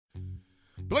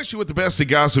Bless you with the best of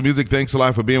gospel music. Thanks a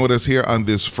lot for being with us here on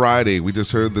this Friday. We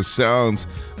just heard the sounds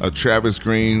of Travis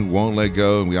Green, Won't Let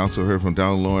Go, and we also heard from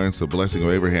Donald Lawrence, The Blessing of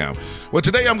Abraham. Well,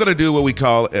 today I'm going to do what we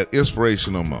call an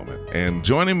inspirational moment. And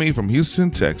joining me from Houston,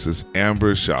 Texas,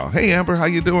 Amber Shaw. Hey, Amber, how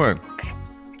you doing?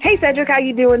 Hey, Cedric, how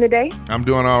you doing today? I'm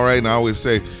doing all right, and I always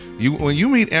say, when you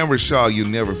meet Amber Shaw, you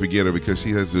never forget her because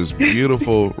she has this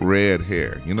beautiful red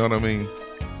hair. You know what I mean?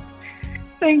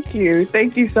 Thank you.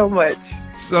 Thank you so much.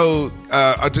 So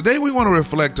today we want to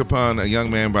reflect upon a young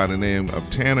man by the name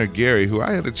of Tanner Gary, who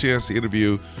I had a chance to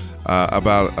interview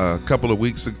about a couple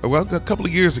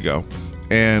of years ago.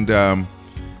 And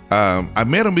I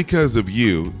met him because of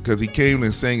you, because he came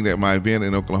and sang at my event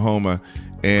in Oklahoma.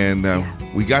 And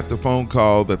we got the phone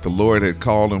call that the Lord had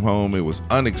called him home. It was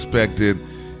unexpected.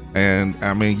 And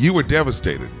I mean, you were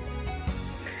devastated.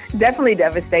 Definitely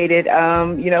devastated.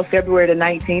 February the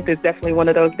 19th is definitely one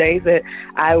of those days that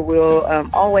I will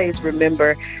always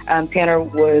remember. Tanner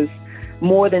was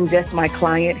more than just my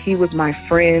client. He was my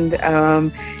friend,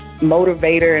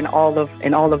 motivator, and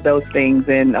all of those things,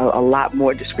 and a lot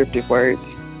more descriptive words.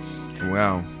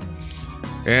 Wow.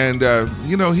 And,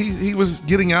 he was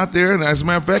getting out there, and as a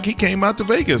matter of fact, he came out to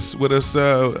Vegas with us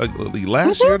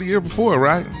last year or the year before,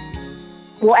 right?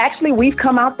 Well, actually, we've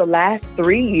come out the last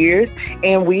 3 years,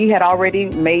 and we had already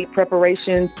made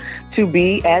preparations to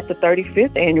be at the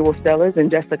 35th Annual Stellars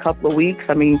in just a couple of weeks.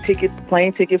 I mean,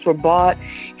 plane tickets were bought.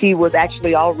 He was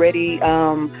actually already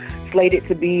slated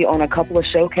to be on a couple of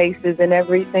showcases and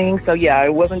everything. So, yeah,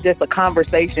 it wasn't just a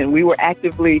conversation. We were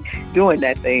actively doing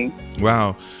that thing.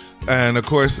 Wow. And, of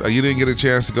course, you didn't get a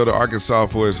chance to go to Arkansas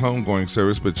for his homegoing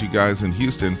service, but you guys in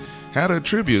Houston had a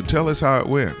tribute. Tell us how it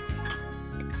went.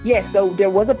 Yes, so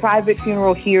there was a private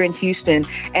funeral here in Houston,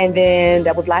 and then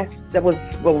I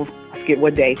forget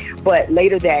what day, but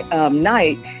later that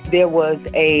night, there was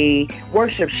a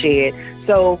worship shed.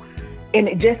 So,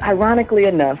 and just ironically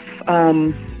enough,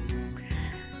 the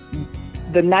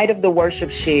night of the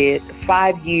worship shed,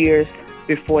 5 years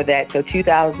before that, so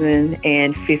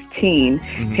 2015,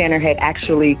 Tanner had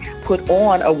actually put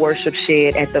on a worship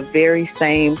shed at the very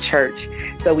same church.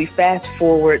 So we fast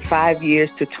forward 5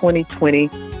 years to 2020.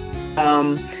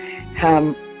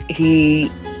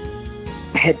 He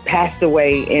had passed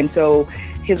away, and so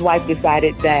his wife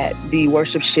decided that the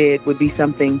worship shed would be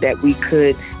something that we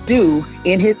could do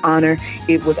in his honor.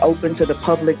 It was open to the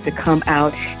public to come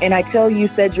out, and I tell you,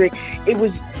 Cedric, it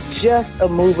was just a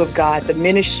move of God. The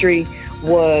ministry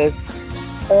was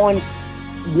on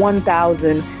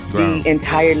 1,000 the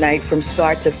entire night from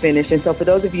start to finish. And so for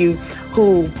those of you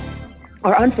who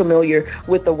are unfamiliar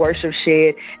with the worship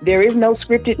shed, there is no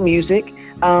scripted music.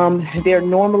 There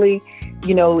normally,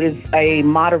 is a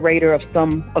moderator of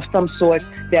some sort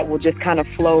that will just kind of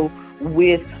flow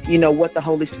with, what the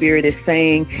Holy Spirit is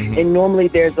saying. Mm-hmm. And normally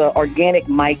there's an organic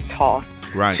mic toss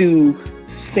to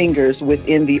singers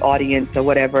within the audience or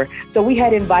whatever. So we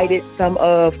had invited some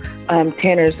of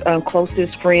Tanner's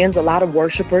closest friends, a lot of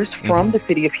worshipers from the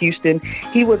city of Houston.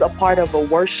 He was a part of a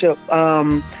worship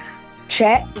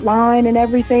chat line and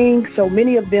everything. So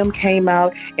many of them came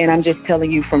out, and I'm just telling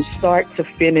you, from start to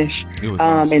finish.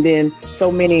 Awesome. And then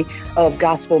so many of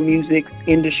gospel music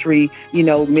industry,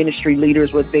 ministry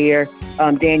leaders were there.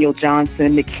 Daniel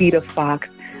Johnson, Nikita Fox,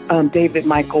 David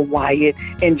Michael Wyatt,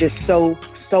 and just so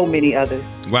many others.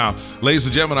 Wow. Ladies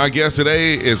and gentlemen, our guest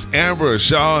today is Amber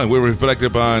Shaw, and we're reflecting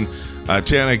upon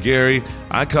Tanner Gary.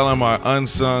 I call him our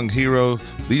unsung hero.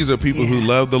 These are people who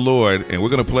love the Lord, and we're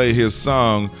going to play his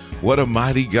song, What a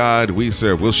Mighty God We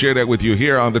Serve. We'll share that with you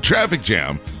here on the Traffic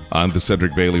Jam on the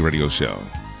Cedric Bailey Radio Show.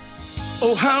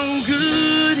 Oh, how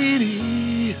good it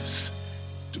is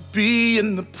to be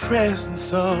in the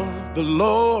presence of the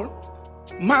Lord.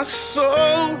 My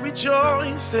soul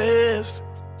rejoices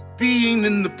being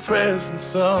in the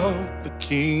presence of the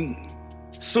King.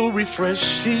 So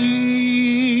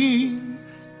refreshing,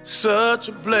 such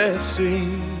a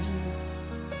blessing.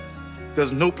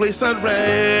 There's no place I'd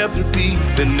rather be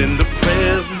than in the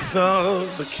presence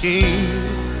of the King.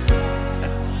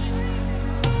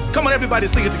 Come on, everybody,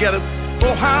 sing it together.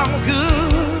 Oh, how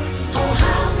good. Oh,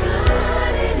 how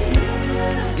good it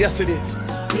is. Yes, it is.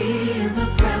 To be in the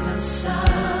presence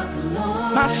of the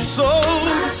Lord. My soul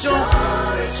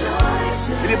rejoices.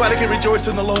 Anybody can rejoice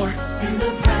in the Lord. In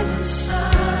the presence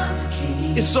of the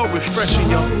King. It's so refreshing,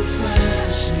 y'all.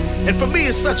 And for me,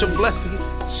 it's such a blessing.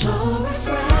 So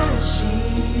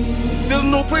refreshing. There's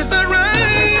no place I'd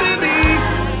rather be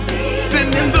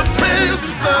than in the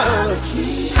presence of.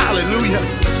 Hallelujah.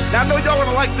 Now I know y'all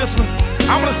gonna like this one.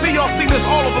 I'm gonna see y'all sing this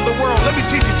all over the world. Let me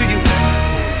teach it to you.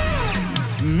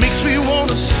 Makes me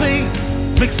wanna sing,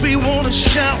 makes me wanna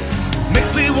shout.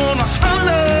 makes me wanna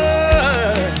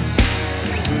holler,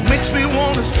 makes me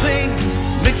wanna sing,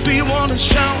 makes me wanna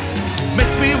shout,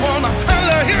 makes me wanna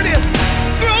holler. Here it is.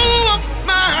 Throw up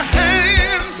my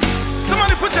hands.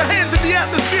 Somebody put your hands in the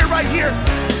atmosphere right here.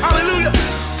 Hallelujah.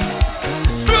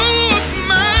 Throw up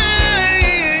my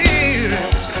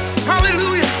hands.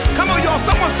 Hallelujah. Come on, y'all.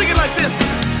 Someone sing it like this.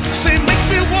 Say, make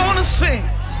me wanna sing.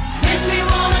 Makes me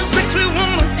wanna sing. Makes me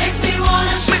wanna. Makes me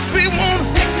wanna. Makes me wanna.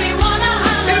 Makes me wanna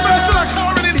holler. Anybody feel like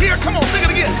hollering in here? Come on, sing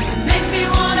it again. Makes me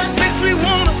wanna. Makes me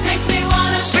wanna. Makes me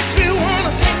wanna. Makes me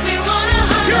wanna. Makes me wanna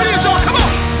holler. Here it is, y'all. Come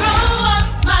on. Throw up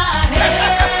my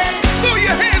head. Throw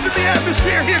your hands in the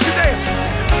atmosphere here today.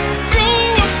 Throw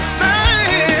up my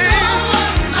hands. Throw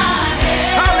up my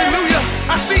head. Hallelujah.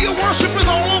 I see your worshipers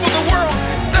all over the world.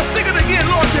 Let's sing it again,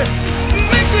 Lord.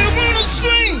 Makes me wanna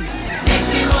sing. Makes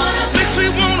me wanna. Makes me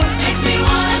wanna. Makes me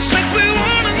wanna. Makes me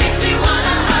wanna. Makes me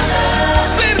wanna holler.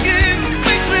 Say it again.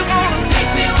 Makes me wanna.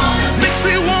 Makes me wanna. Makes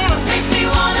me wanna. Makes me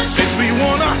wanna. Makes me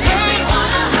wanna. Makes me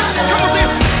wanna holler. Come on, say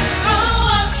it.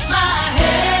 Throw up my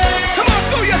head. Come on,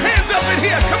 throw your hands up in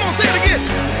here. Come on, say it again.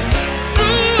 Throw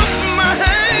up my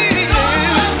hands. Throw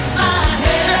up my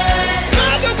head.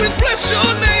 Father, we bless your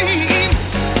name.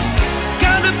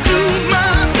 Gotta do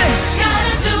my best.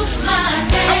 Gotta do my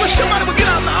dance. I wish somebody would get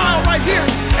out in the aisle right here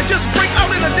and just break out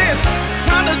in a dance.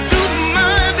 Gotta do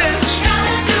my dance.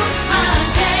 Gotta do my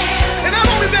dance. And not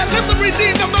only that, let the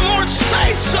redeemed of the Lord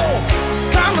say so.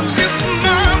 Gotta lift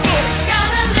my voice.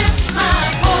 Gotta lift my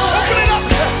Open voice. it up.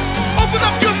 Open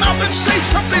up your mouth and say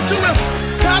something to him.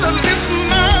 Gotta lift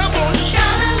my voice.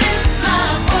 Gotta lift my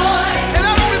voice. And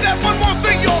not only that, one more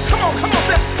thing, y'all. Come on,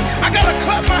 say. I gotta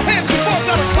clap my hands before I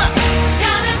gotta clap.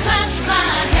 Gotta clap my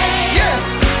hands. Yes,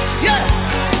 yeah,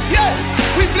 yeah.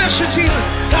 We bless you, Jesus.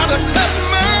 Gotta clap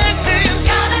my hands.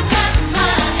 Gotta clap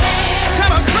my hands.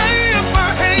 Gotta clap my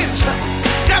hands.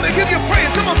 Gotta give you praise.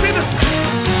 Come on, say this.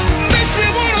 Makes me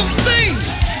wanna sing.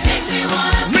 Makes me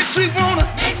wanna. Makes me wanna.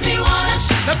 Makes me wanna.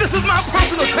 Now this is my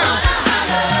personal Makes me time. wanna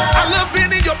holler. I love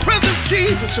being in your presence,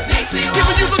 Jesus. Makes me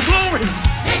Giving you wanna. the glory.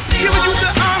 Makes me Giving you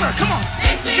wanna. the honor. Come on.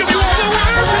 Makes me Give you all the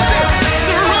wanna. worship.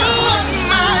 Throw up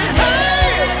my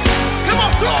hands. Come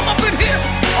on, throw them up in here.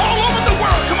 All over the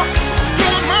world. Come on.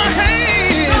 Throw up my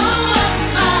hands. Throw up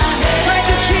my head. Thank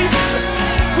you, Jesus.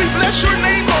 We bless your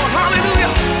name, Lord.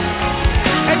 Hallelujah.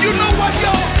 And you know what,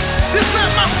 y'all? This is not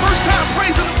my first time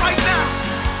praising him right now.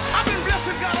 I've been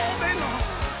blessing God all day long.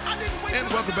 I didn't wait And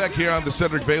till welcome back here on the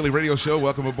Cedric Bailey Radio Show.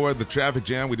 Welcome aboard the Traffic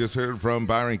Jam. We just heard from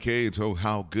Byron Cage. Oh,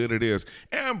 how good it is.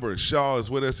 Amber Shaw is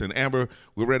with us. And Amber,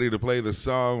 we're ready to play the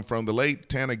song from the late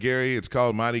Tanner Gary. It's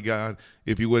called Mighty God.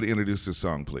 If you would introduce the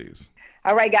song, please.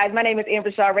 All right, guys, my name is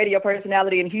Amber Shaw, radio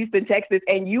personality in Houston, Texas,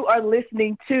 and you are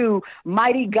listening to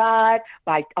Mighty God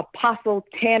by Apostle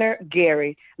Tanner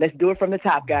Gary. Let's do it from the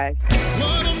top, guys.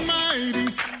 What a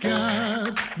mighty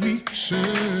God we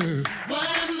serve. What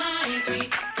a mighty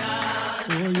God.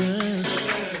 Oh, yes.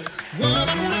 What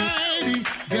a mighty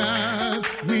God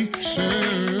we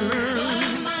serve. What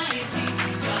a mighty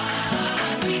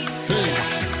God we Hey.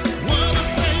 What a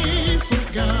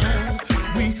faithful God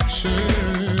we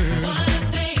serve. What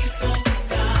a faithful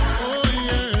God. Oh,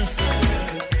 yes.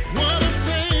 What a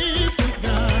faithful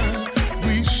God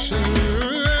we serve.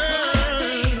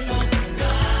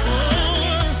 Oh,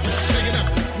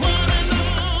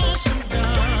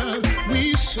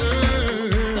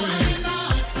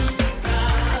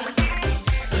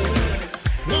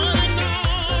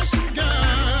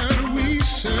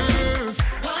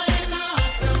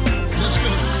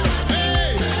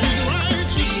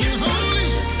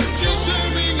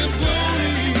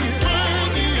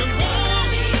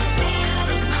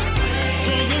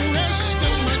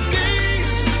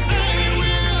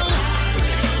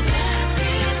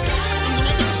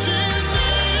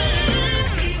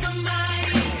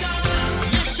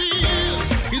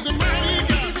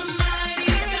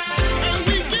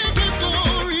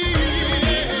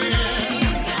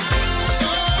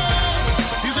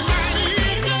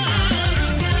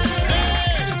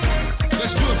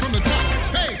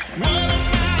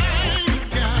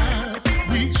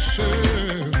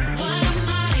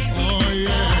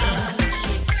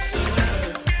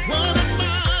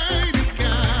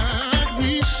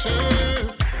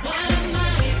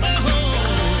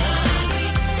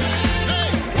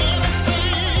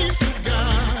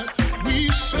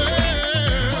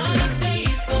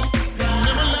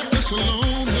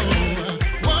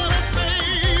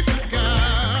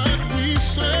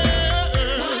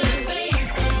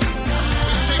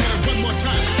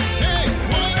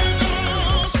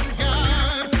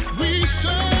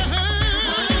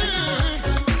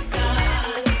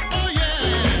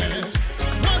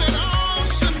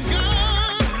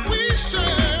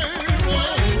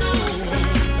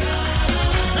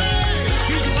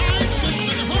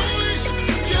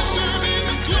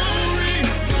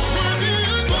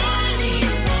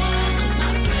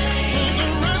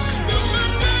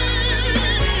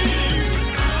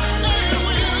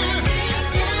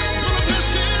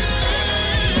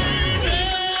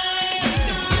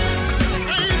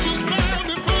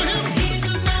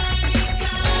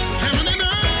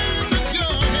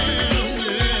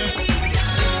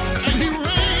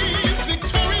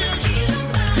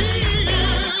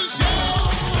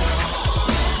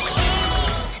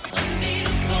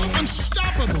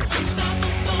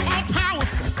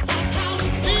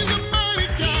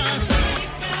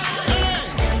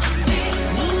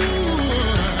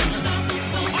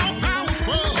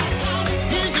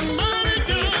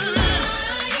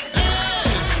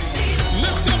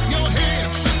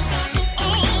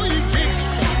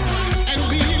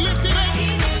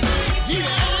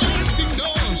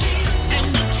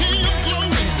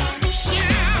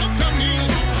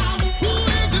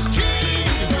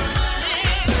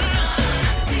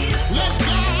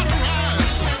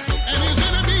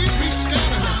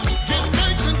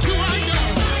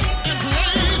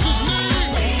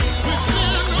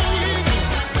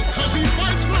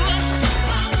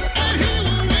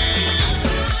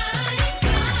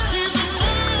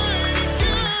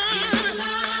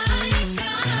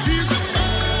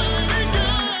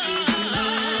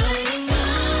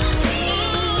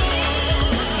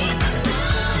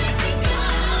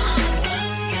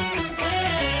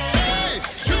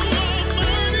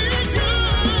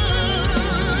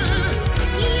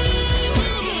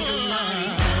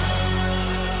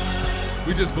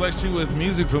 We just blessed you with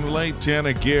music from the late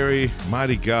Tanner Gary.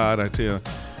 Mighty God, I tell you,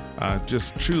 I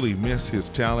just truly miss his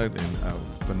talent, and a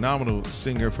phenomenal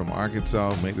singer from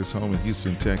Arkansas, made his home in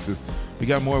Houston, Texas. We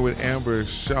got more with Amber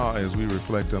Shaw as we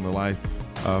reflect on the life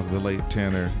of the late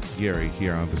Tanner Gary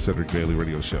here on the Cedric Bailey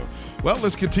Radio Show. Well,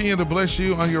 let's continue to bless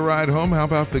you on your ride home. How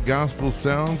about the gospel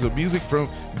sounds of music from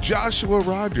Joshua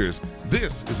Rogers?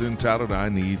 This is entitled I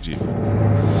Need You.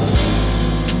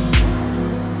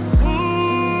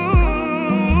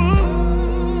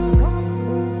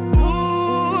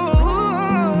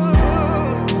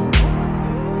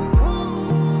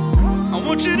 I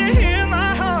want you to hear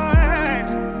my heart.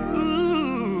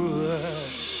 Ooh.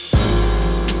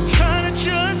 Trying to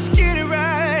just get it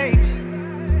right,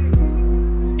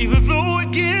 even though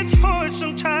it gets hard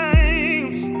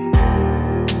sometimes.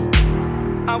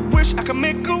 I wish I could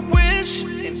make a wish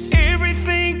and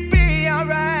everything be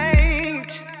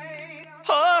alright.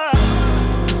 Oh,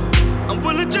 I'm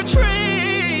willing to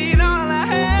trade all I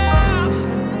have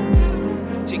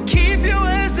to keep you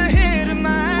as the head of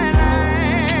my life.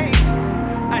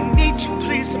 I need you,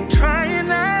 please, I'm trying,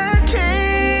 I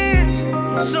can't.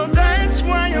 So that's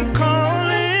why I'm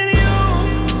calling you.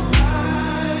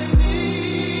 I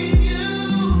need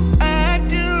you. I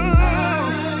do.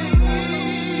 I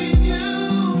need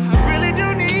you. I really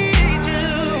do need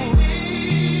you.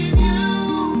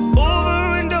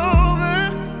 Over and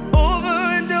over, over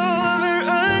and over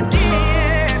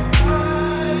again. I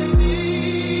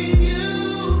need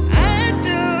you. I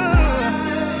do.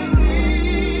 I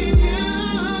need you.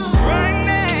 Right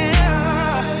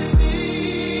now. I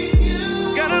need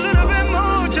you. Got a little bit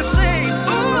more to say. Ooh,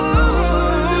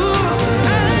 I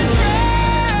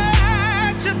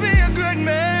try to be a good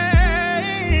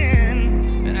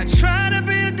man, and I try to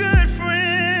be a good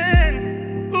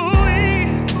friend. Ooh,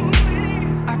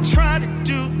 I try to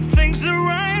do things the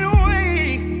right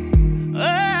way.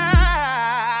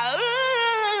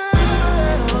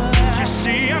 You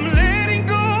see, I'm letting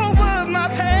go of my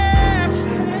past,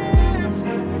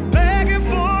 begging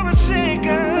for a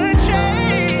second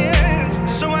chance.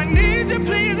 So I need you,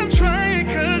 please, I'm trying,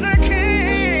 'cause I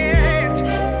can't.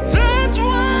 That's why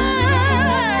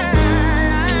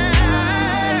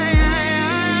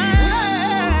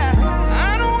I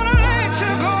don't wanna let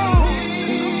you go.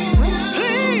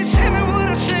 Please hear me what I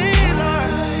say, Lord.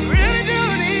 I really do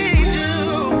need you.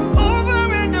 Over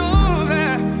and over,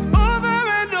 over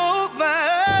and over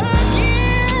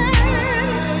again.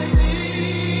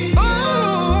 Oh,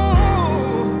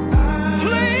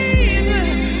 please,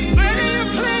 begging you,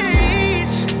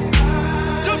 please,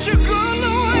 don't you go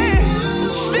nowhere.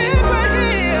 Stay right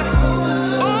here.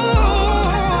 Oh,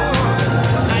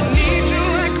 I need you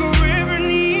like a river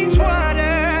needs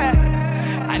water.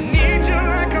 I need you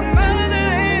like a mother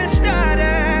has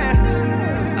daughter.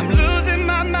 I'm losing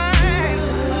my mind,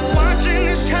 watching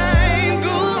this time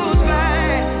goes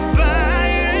by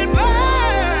and by.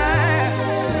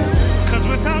 'Cause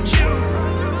without you,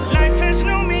 life has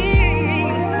no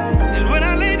meaning. And when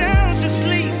I lay down to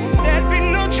sleep, there'd be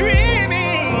no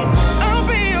dreaming. I'll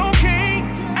be okay,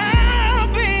 I'll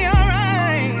be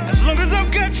alright, as long as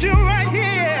I've got you right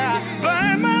here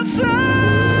by my side.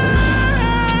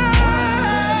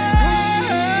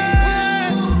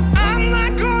 I'm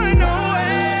not going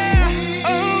nowhere.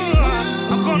 Oh,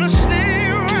 I'm gonna stay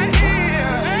right here.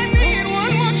 I need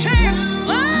one more chance.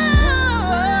 Oh,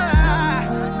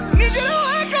 I need you to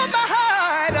wake up my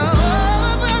heart.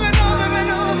 Over and over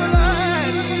and over,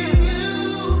 Lord.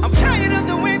 I'm tired of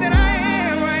the way that I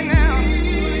am right now.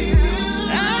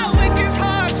 It gets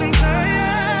hard sometimes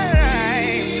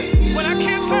when I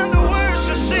can't find the words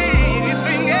to say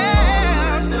anything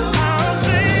else. I'll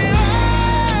say,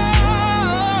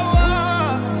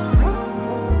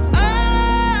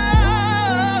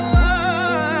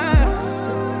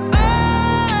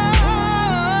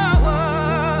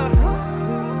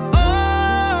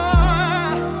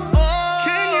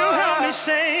 can you help me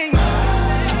sing?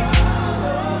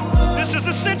 This is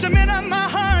the sentiment of my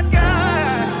heart,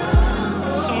 God.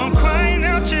 So I'm crying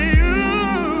out to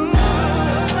you.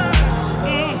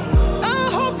 I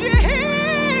hope you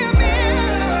hear me.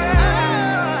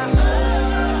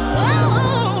 Oh.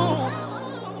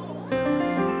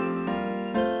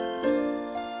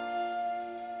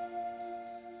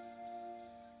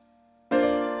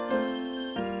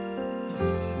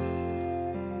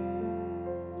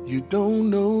 You don't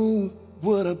know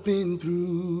what I've been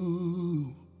through.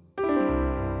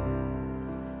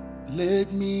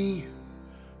 Let me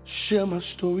share my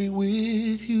story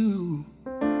with you.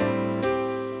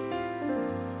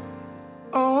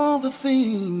 All the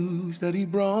things that he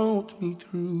brought me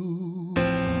through.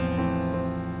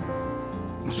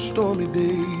 My stormy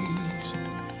days nights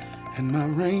and my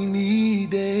rainy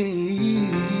days.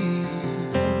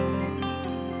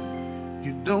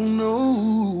 You don't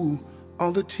know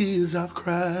all the tears I've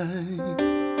cried,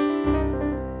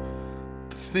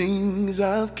 the things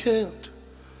I've kept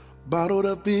bottled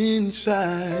up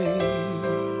inside,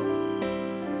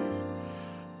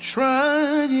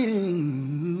 trying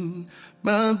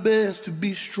my best to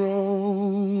be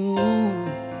strong,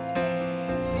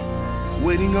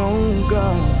 waiting on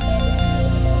God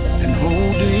and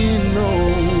holding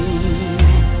on.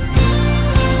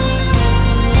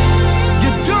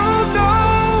 You don't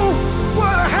know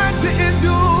what I had to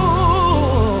endure,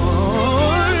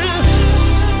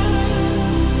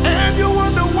 and you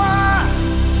wonder why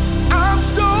I'm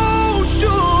so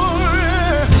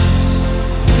sure.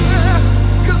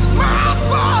 'Cause my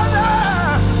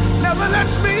Father never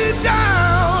lets me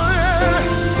down.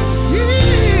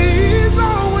 He's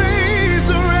always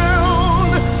around,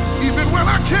 even when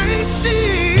I can't see.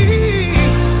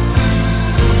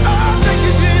 Oh, thank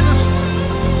you, Jesus.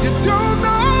 You don't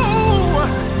know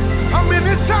how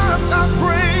many times I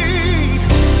prayed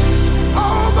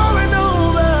over and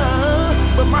over,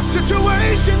 but my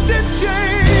situation didn't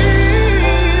change,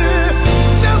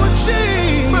 never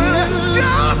change. But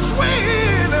just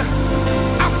when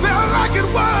I felt like it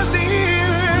was the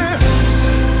end,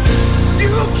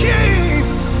 you came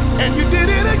and you did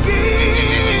it again.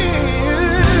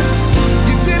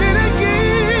 You did it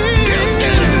again. You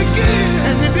did it again.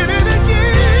 And you did it again.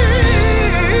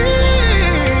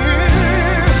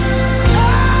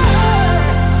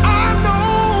 I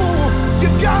know you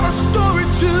got a story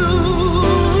too.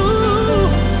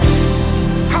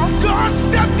 How God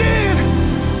stepped in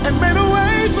and made a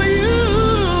way for you.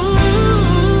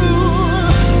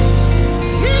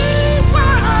 He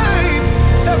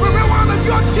wiped every one of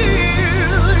your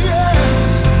tears, yeah.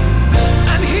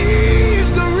 And He's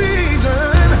the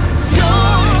reason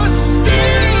you're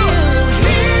still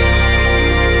here.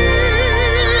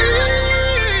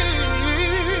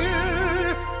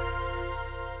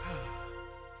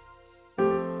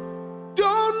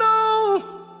 Don't know.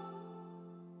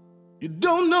 You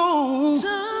don't know.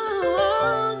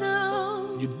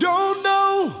 You don't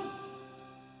know.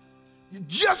 You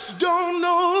just don't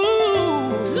know.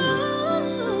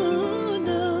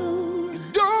 You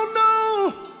don't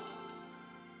know.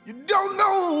 You don't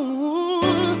know.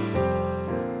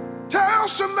 Tell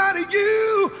somebody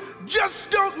you just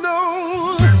don't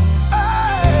know.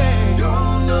 Hey.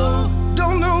 Don't know.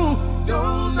 Don't know.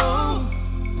 Don't know.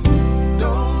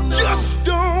 Don't know. Just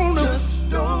don't know. Just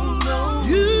don't know.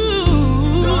 You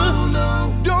don't know.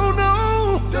 Don't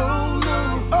know. Don't know.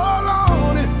 All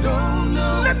on it. Don't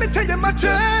know. Let me tell you my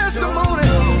testimony.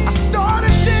 I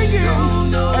started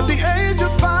singing at the age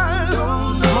of 5.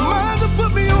 My mother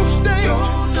put me on stage.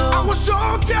 I was so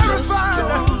terrified.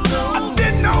 I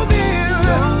didn't know then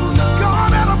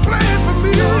God had a plan for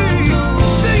me.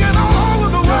 Singing all over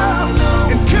the world,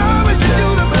 encouraging you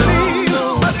to believe.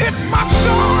 But it's my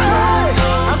story,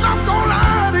 and I'm gonna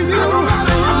lie to you.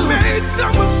 I made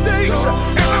some mistakes,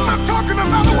 and I'm not talking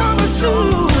about one or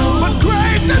two. But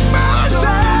grace and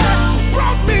mercy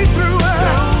brought me through.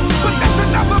 But that's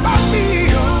enough about me.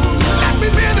 Let me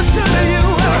minister to you.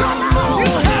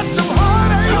 You had some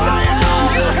heartache,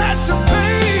 you had some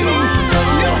pain,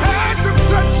 you had some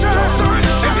sunshine,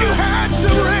 and you had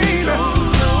some rain.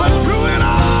 But through it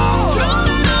all,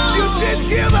 you didn't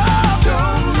give up.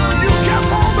 You kept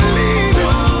on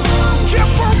believing,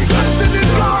 kept on trusting in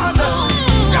God.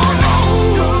 Don't know,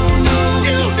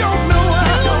 you don't know.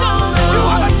 You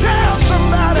ought to tell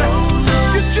somebody.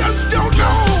 You just don't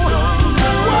know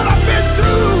what I've been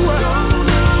through.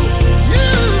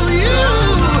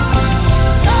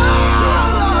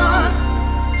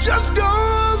 Just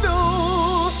don't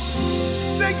know.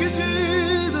 Thank you,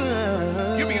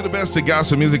 Jesus. Giving you the best of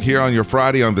gospel music here on your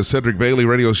Friday on the Cedric Bailey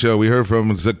Radio Show. We heard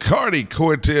from Zacardi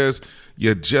Cortez,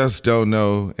 You Just Don't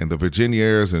Know, and the Virginia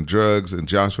Airs and Drugs, and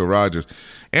Joshua Rogers.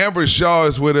 Amber Shaw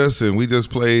is with us, and we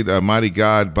just played Mighty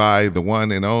God by the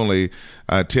one and only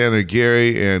Tanner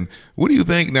Gary. And what do you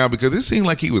think now? Because it seemed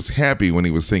like he was happy when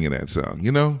he was singing that song,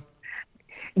 you know?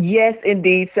 Yes,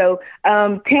 indeed. So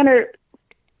Tanner,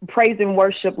 praise and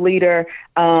worship leader,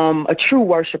 a true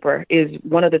worshiper, is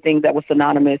one of the things that was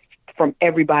synonymous from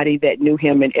everybody that knew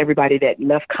him and everybody that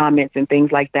left comments and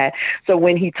things like that. So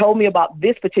when he told me about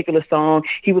this particular song,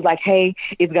 he was like, hey,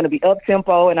 it's going to be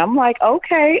up-tempo. And I'm like,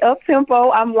 okay,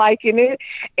 up-tempo, I'm liking it.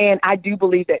 And I do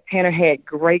believe that Tanner had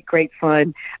great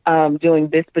fun doing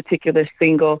this particular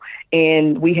single.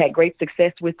 And we had great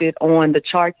success with it on the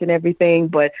charts and everything.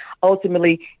 But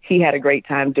ultimately, he had a great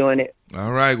time doing it.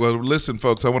 All right. Well, listen,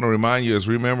 folks, I want to remind you, as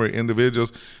remember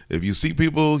individuals, if you see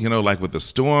people, like with the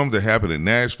storm that happened in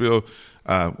Nashville,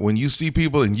 when you see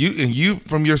people and you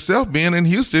from yourself being in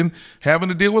Houston, having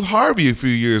to deal with Harvey a few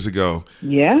years ago.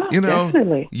 Yeah,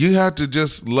 definitely. You have to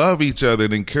just love each other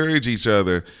and encourage each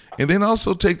other, and then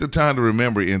also take the time to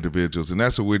remember individuals. And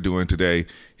that's what we're doing today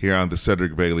here on the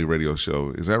Cedric Bailey Radio Show.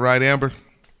 Is that right, Amber?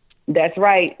 That's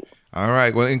right. All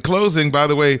right. Well, in closing, by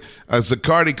the way,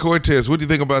 Zacardi Cortez, what do you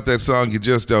think about that song, You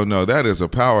Just Don't Know? That is a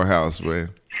powerhouse, man.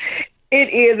 It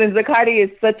is, and Zacardi is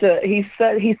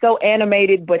he's so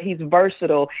animated, but he's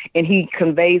versatile, and he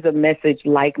conveys a message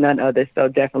like none other. So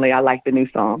definitely, I like the new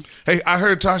song. Hey, I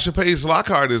heard Tasha Page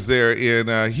Lockhart is there in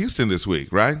Houston this week,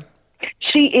 right?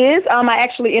 She is. I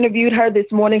actually interviewed her this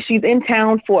morning. She's in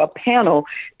town for a panel,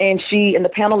 and the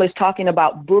panel is talking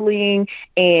about bullying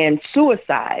and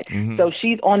suicide. Mm-hmm. So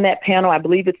she's on that panel. I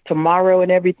believe it's tomorrow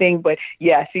and everything. But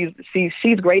yeah,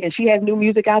 she's great, and she has new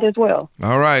music out as well.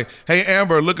 All right. Hey,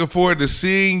 Amber, looking forward to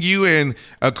seeing you in,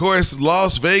 of course,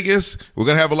 Las Vegas. We're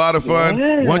gonna have a lot of fun.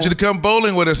 Yeah. Want you to come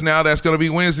bowling with us now. That's gonna be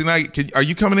Wednesday night. Are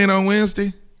you coming in on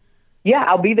Wednesday? Yeah,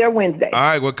 I'll be there Wednesday. All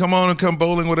right, well, come on and come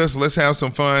bowling with us. Let's have some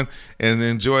fun and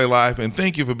enjoy life. And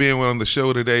thank you for being on the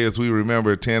show today as we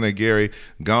remember Tanner Gary,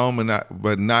 gone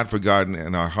but not forgotten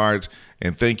in our hearts.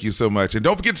 And thank you so much. And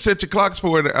don't forget to set your clocks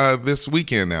for it this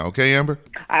weekend now, okay, Amber?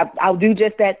 I'll do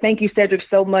just that. Thank you, Cedric,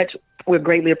 so much. We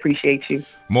greatly appreciate you.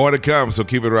 More to come, so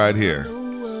keep it right here. I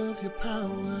know of your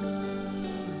power.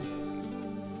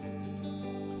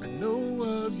 I know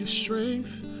of your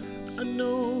strength. I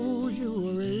know you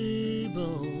are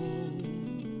able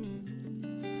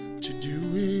to do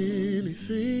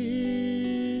anything.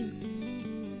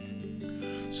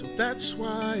 So that's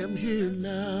why I'm here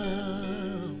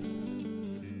now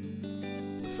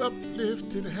with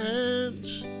uplifted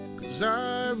hands, 'cause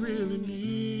I really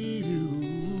need you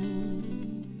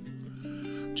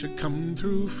to come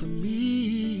through for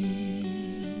me.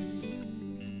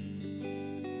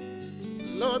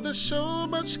 Lord, there's so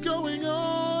much going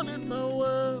on in my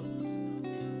world,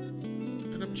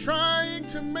 and I'm trying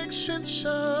to make sense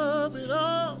of it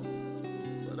all,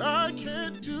 but I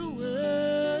can't do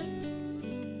it.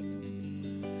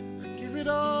 I give it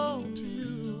all to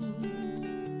you.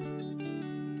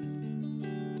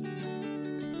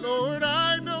 Lord,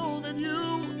 I know that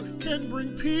you can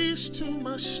bring peace to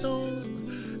my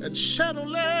storm and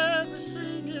settle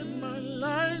everything in my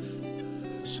life,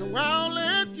 so I'll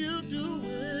let you do it.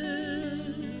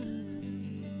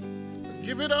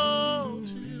 Give it all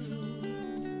to you.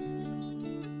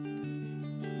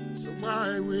 So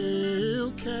I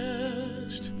will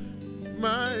cast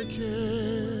my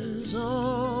cares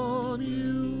on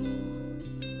you.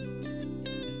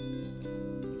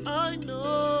 I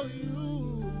know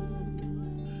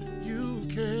you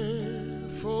care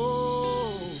for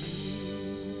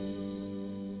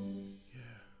me.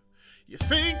 Yeah. You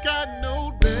think I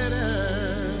know better?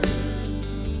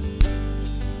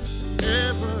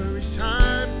 Every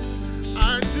time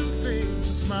I do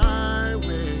things my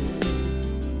way,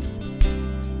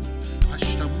 I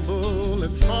stumble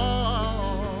and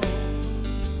fall.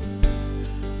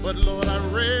 But Lord, I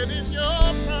read in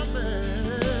your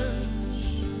promise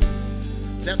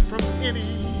that from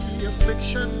any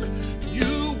affliction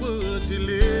you would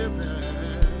deliver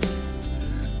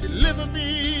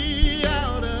me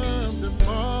out of them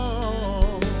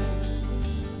all.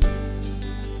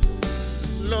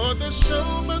 Lord, there's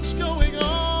so much going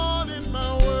on in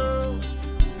my world,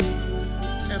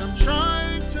 and I'm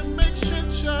trying to make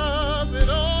sense of it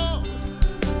all,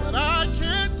 but I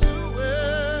can't do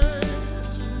it.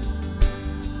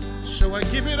 So I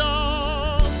give it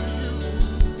all to you,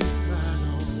 my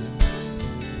Lord.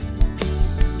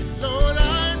 Lord,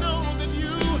 I know that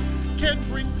you can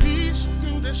bring peace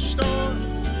through this storm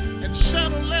and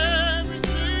settle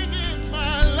everything in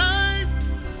my life,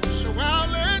 so I'll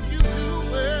let you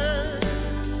do it.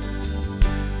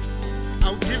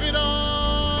 I'll give it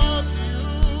all to you.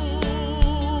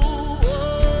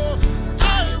 Oh,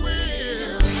 I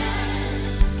will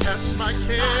cast my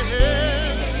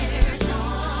cares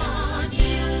on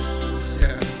you.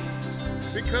 Yeah,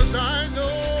 because I know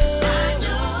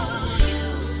you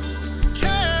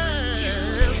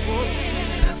care for me.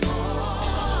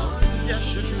 Yes,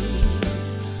 you do.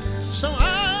 So